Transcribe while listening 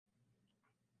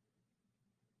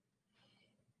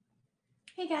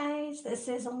Hey guys, this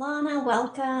is Alana.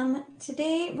 Welcome.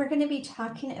 Today we're going to be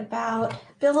talking about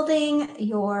building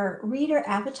your reader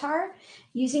avatar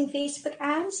using Facebook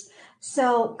ads.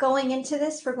 So going into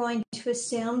this, we're going to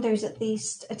assume there's at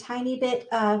least a tiny bit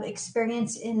of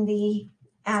experience in the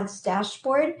ads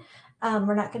dashboard.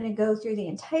 We're not going to go through the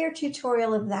entire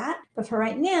tutorial of that, but for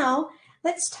right now,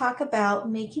 let's talk about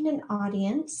making an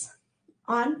audience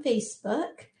on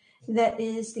Facebook that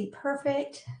is the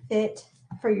perfect fit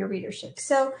for your readership.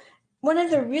 So one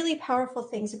of the really powerful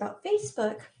things about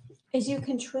Facebook is you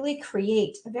can truly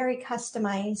create a very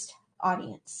customized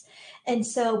audience. And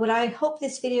so what I hope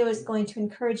this video is going to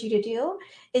encourage you to do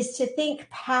is to think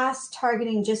past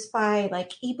targeting just by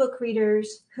like ebook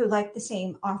readers who like the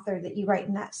same author that you write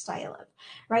in that style of,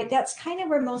 right? That's kind of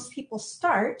where most people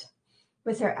start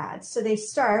with their ads. So they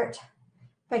start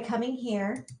by coming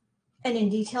here, and in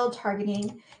detailed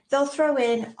targeting, they'll throw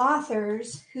in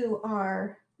authors who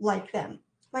are like them.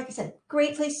 Like I said,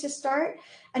 great place to start.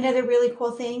 Another really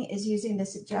cool thing is using the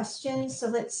suggestions. So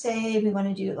let's say we want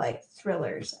to do like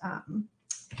thrillers. I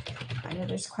know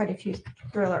there's quite a few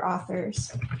thriller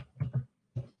authors.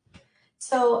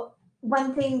 So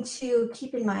one thing to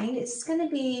keep in mind is it's going to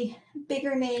be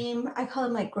bigger name. I call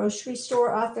them like grocery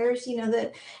store authors, you know,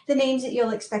 the names that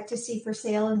you'll expect to see for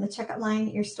sale in the checkout line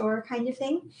at your store kind of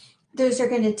thing. Those are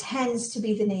going to tend to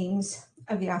be the names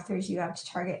of the authors you have to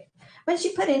target. Once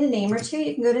you put in a name or two,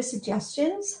 you can go to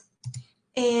suggestions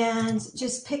and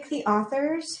just pick the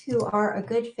authors who are a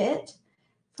good fit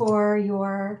for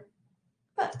your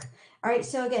book. All right,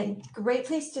 so again, great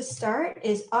place to start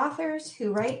is authors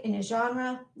who write in a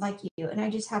genre like you. And I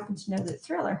just happen to know that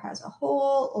thriller has a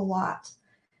whole lot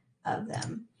of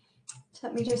them. So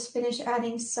let me just finish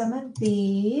adding some of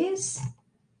these.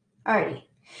 All righty.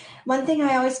 One thing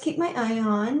I always keep my eye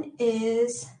on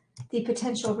is the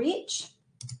potential reach.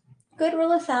 Good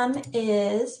rule of thumb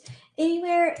is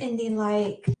anywhere in the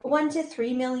like 1 to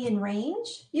 3 million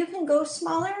range. You can go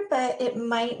smaller, but it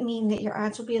might mean that your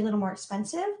ads will be a little more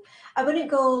expensive. I wouldn't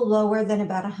go lower than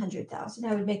about 100,000.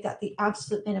 I would make that the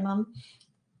absolute minimum.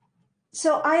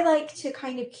 So I like to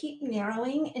kind of keep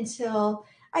narrowing until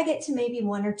I get to maybe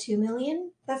 1 or 2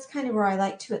 million. That's kind of where I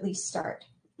like to at least start.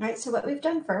 All right, so what we've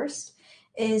done first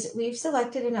is we've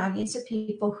selected an audience of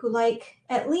people who like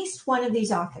at least one of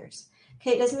these authors.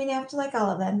 Okay, it doesn't mean they have to like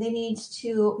all of them. They need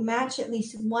to match at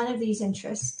least one of these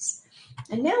interests.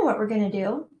 And now what we're going to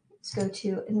do is go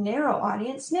to a narrow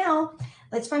audience. Now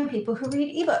let's find people who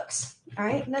read ebooks. All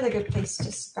right, another good place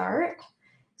to start.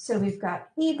 So we've got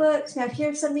ebooks. Now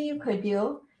here's something you could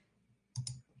do.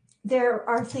 There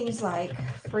are things like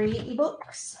free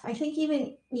ebooks. I think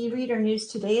even eReader News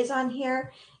Today is on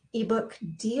here. Ebook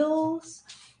deals.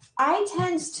 I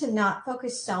tend to not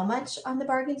focus so much on the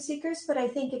bargain seekers, but I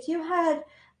think if you had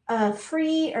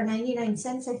free or 99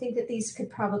 cents, I think that these could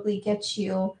probably get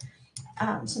you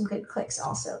some good clicks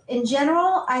also. In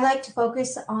general, I like to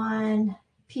focus on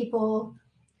people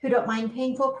who don't mind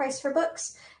paying full price for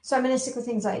books. So I'm going to stick with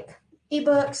things like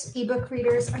ebooks, ebook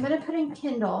readers. I'm going to put in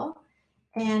Kindle,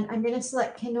 and I'm going to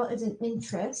select Kindle as an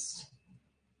interest.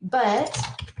 But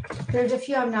there's a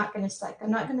few I'm not going to select.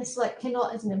 I'm not going to select Kindle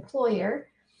as an employer.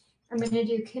 I'm going to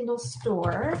do Kindle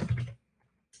Store,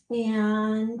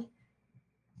 and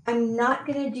I'm not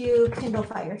going to do Kindle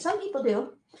Fire. Some people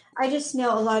do. I just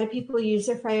know a lot of people use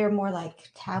their Fire more like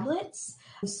tablets.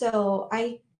 So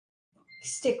I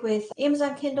stick with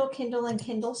Amazon Kindle, Kindle, and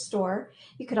Kindle Store.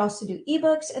 You could also do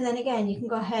ebooks. And then again, you can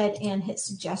go ahead and hit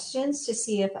suggestions to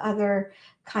see if other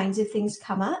kinds of things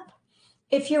come up.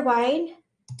 If you're wide,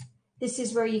 this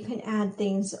is where you can add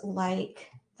things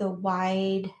like the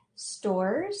wide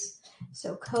stores.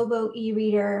 So Kobo,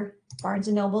 eReader, Barnes &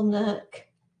 Noble, Nook.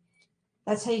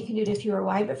 That's how you can do it if you are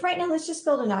wide. But for right now, let's just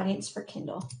build an audience for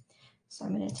Kindle. So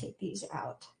I'm going to take these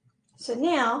out. So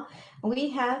now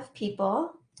we have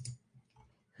people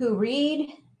who read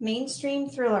mainstream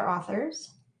thriller authors,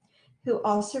 who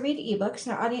also read ebooks,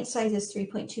 and our audience size is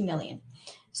 3.2 million.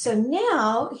 So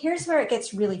now here's where it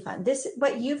gets really fun.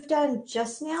 What you've done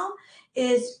just now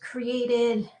is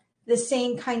created the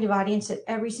same kind of audience that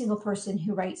every single person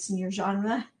who writes in your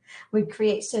genre would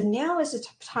create. So now is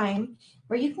a time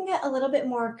where you can get a little bit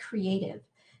more creative.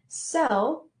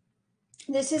 So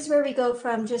this is where we go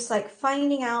from just like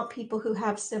finding out people who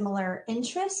have similar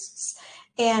interests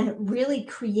and really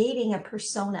creating a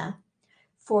persona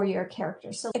for your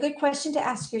character. So a good question to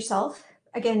ask yourself,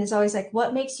 again, is always like,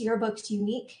 what makes your books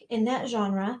unique in that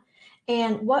genre?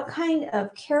 And what kind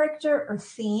of character or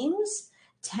themes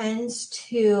tends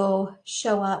to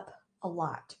show up a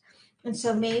lot? And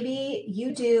so maybe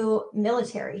you do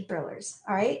military thrillers,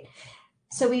 all right?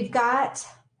 So we've got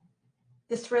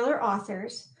the thriller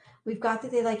authors. We've got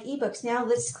that they like ebooks. Now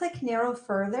let's click narrow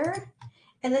further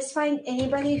and let's find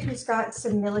anybody who's got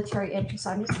some military interest.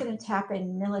 I'm just going to tap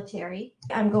in military.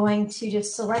 I'm going to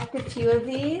just select a few of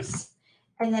these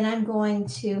and then I'm going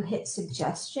to hit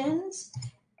suggestions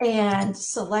and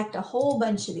select a whole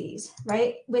bunch of these,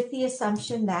 right? With the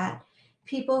assumption that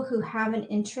people who have an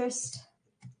interest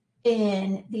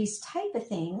in these type of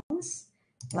things,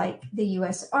 like the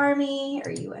U.S. Army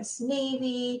or U.S.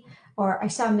 Navy, or I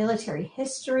saw military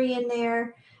history in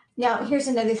there. Now, here's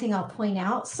another thing I'll point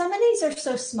out. Some of these are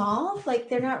so small, like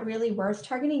they're not really worth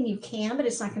targeting. You can, but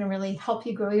it's not going to really help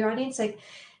you grow your audience. Like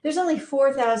there's only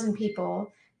 4,000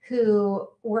 people who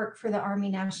work for the Army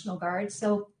National Guard,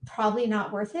 so probably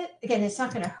not worth it. Again, it's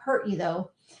not going to hurt you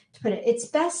though to put it. It's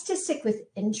best to stick with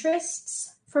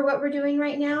interests for what we're doing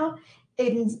right now,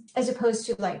 as opposed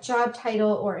to like job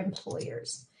title or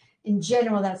employers. In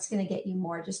general, that's going to get you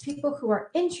more just people who are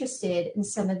interested in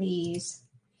some of these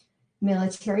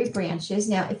military branches.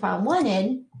 Now, if I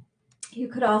wanted, you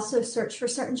could also search for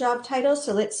certain job titles.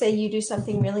 So let's say you do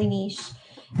something really niche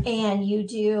and you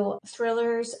do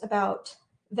thrillers about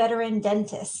veteran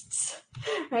dentists,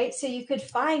 right? So you could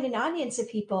find an audience of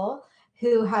people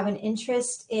who have an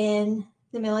interest in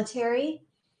the military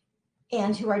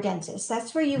and who are dentists.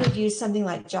 That's where you would use something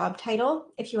like job title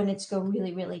if you wanted to go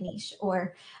really, really niche.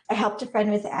 Or I helped a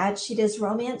friend with ads. She does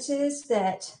romances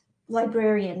that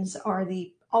librarians are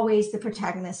always the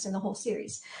protagonist in the whole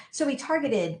series. So we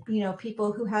targeted,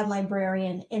 people who had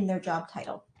librarian in their job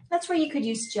title. That's where you could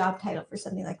use job title for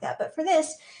something like that. But for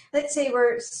this, let's say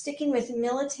we're sticking with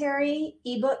military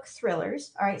ebook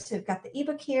thrillers. All right, so we've got the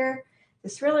ebook here, the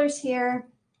thrillers here.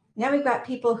 Now we've got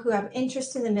people who have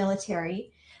interest in the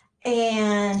military,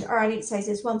 and our audience size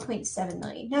is 1.7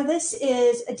 million. Now this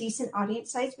is a decent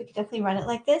audience size. We could definitely run it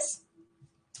like this.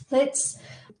 Let's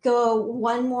go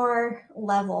one more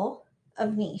level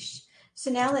of niche.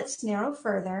 So now let's narrow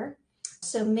further.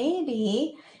 So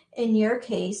maybe in your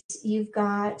case, you've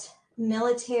got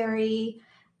military,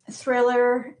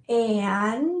 thriller,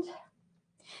 and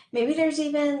maybe there's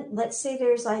even, let's say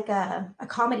there's like a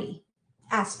comedy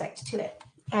aspect to it.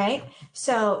 All right.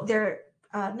 So they're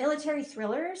military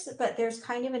thrillers, but there's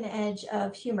kind of an edge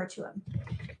of humor to them.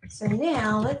 So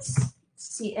now let's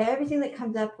see everything that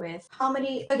comes up with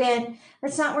comedy. Again,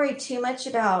 let's not worry too much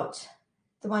about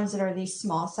the ones that are these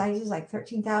small sizes, like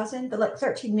 13,000, but like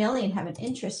 13 million have an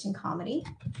interest in comedy.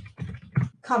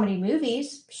 Comedy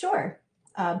movies, sure.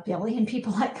 A billion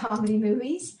people like comedy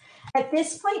movies. At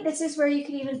this point, this is where you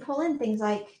can even pull in things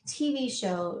like TV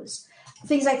shows,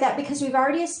 things like that, because we've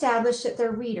already established that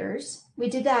they're readers. We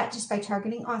did that just by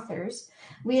targeting authors.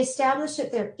 We established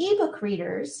that they're ebook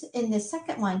readers in this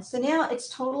second one. So now it's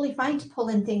totally fine to pull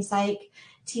in things like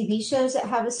TV shows that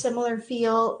have a similar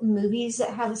feel, movies that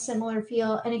have a similar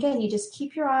feel. And again, you just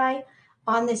keep your eye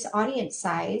on this audience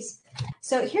size.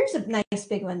 So here's a nice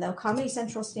big one though, Comedy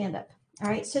Central stand-up. All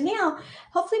right, so now,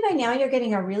 hopefully by now you're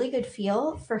getting a really good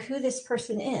feel for who this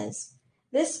person is.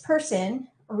 This person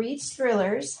reads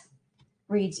thrillers,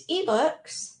 reads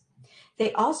ebooks.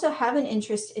 They also have an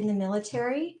interest in the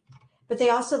military, but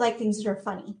they also like things that are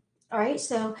funny. All right,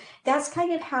 so that's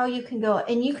kind of how you can go.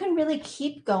 And you can really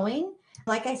keep going.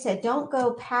 Like I said, don't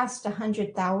go past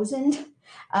 100,000.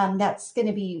 That's going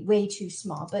to be way too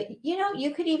small. But,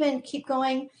 you could even keep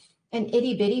going an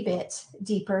itty bitty bit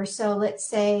deeper. So let's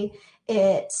say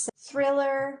it's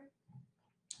thriller,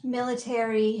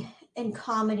 military, and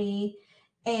comedy.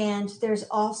 And there's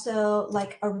also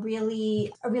like a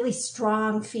really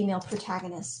strong female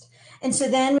protagonist. And so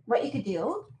then what you could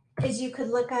do is you could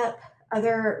look up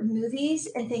other movies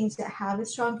and things that have a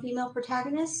strong female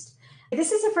protagonist.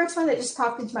 This is the first one that just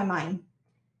popped into my mind.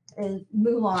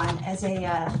 Mulan as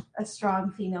a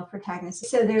strong female protagonist.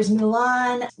 So there's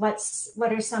Mulan.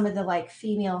 What are some of the like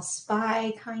female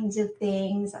spy kinds of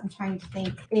things? I'm trying to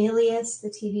think. Alias, the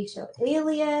TV show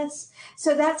Alias.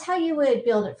 So that's how you would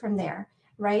build it from there,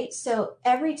 right? So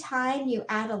every time you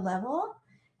add a level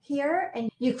here and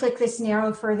you click this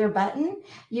narrow further button,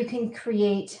 you can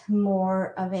create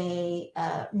more of a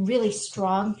really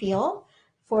strong feel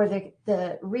for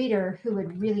the reader who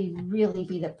would really, really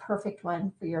be the perfect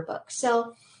one for your book.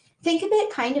 So think of it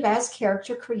kind of as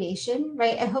character creation,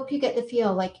 right? I hope you get the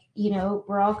feel like,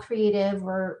 we're all creative.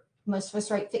 Most of us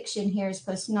write fiction here as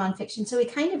opposed to nonfiction. So we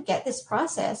kind of get this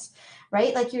process,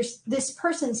 right? Like this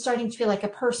person starting to feel like a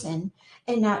person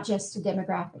and not just a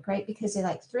demographic, right? Because they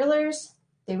like thrillers,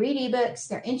 they read ebooks,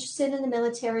 they're interested in the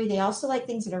military. They also like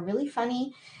things that are really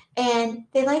funny. And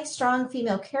they like strong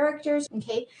female characters,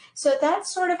 okay? So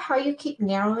that's sort of how you keep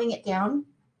narrowing it down.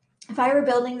 If I were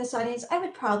building this audience, I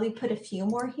would probably put a few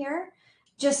more here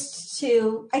just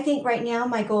to, I think right now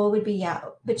my goal would be, yeah,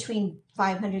 between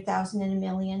 500,000 and a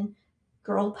million.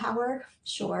 Girl power,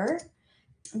 sure.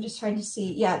 I'm just trying to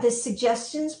see. Yeah, this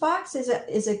suggestions box is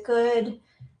a good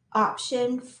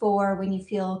option for when you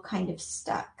feel kind of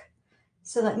stuck.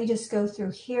 So let me just go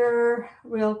through here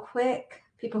real quick.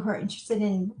 People who are interested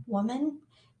in woman,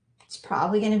 it's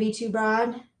probably going to be too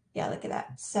broad. Yeah, look at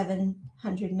that,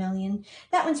 700 million.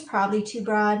 That one's probably too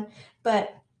broad,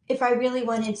 but if I really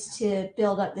wanted to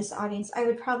build up this audience, I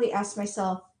would probably ask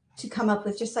myself to come up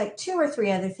with just like 2 or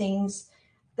 3 other things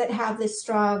that have this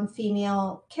strong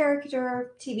female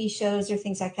character, TV shows or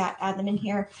things like that, add them in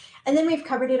here. And then we've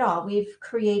covered it all. We've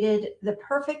created the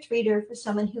perfect reader for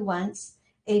someone who wants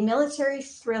a military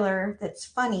thriller that's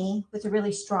funny with a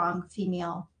really strong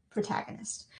female protagonist.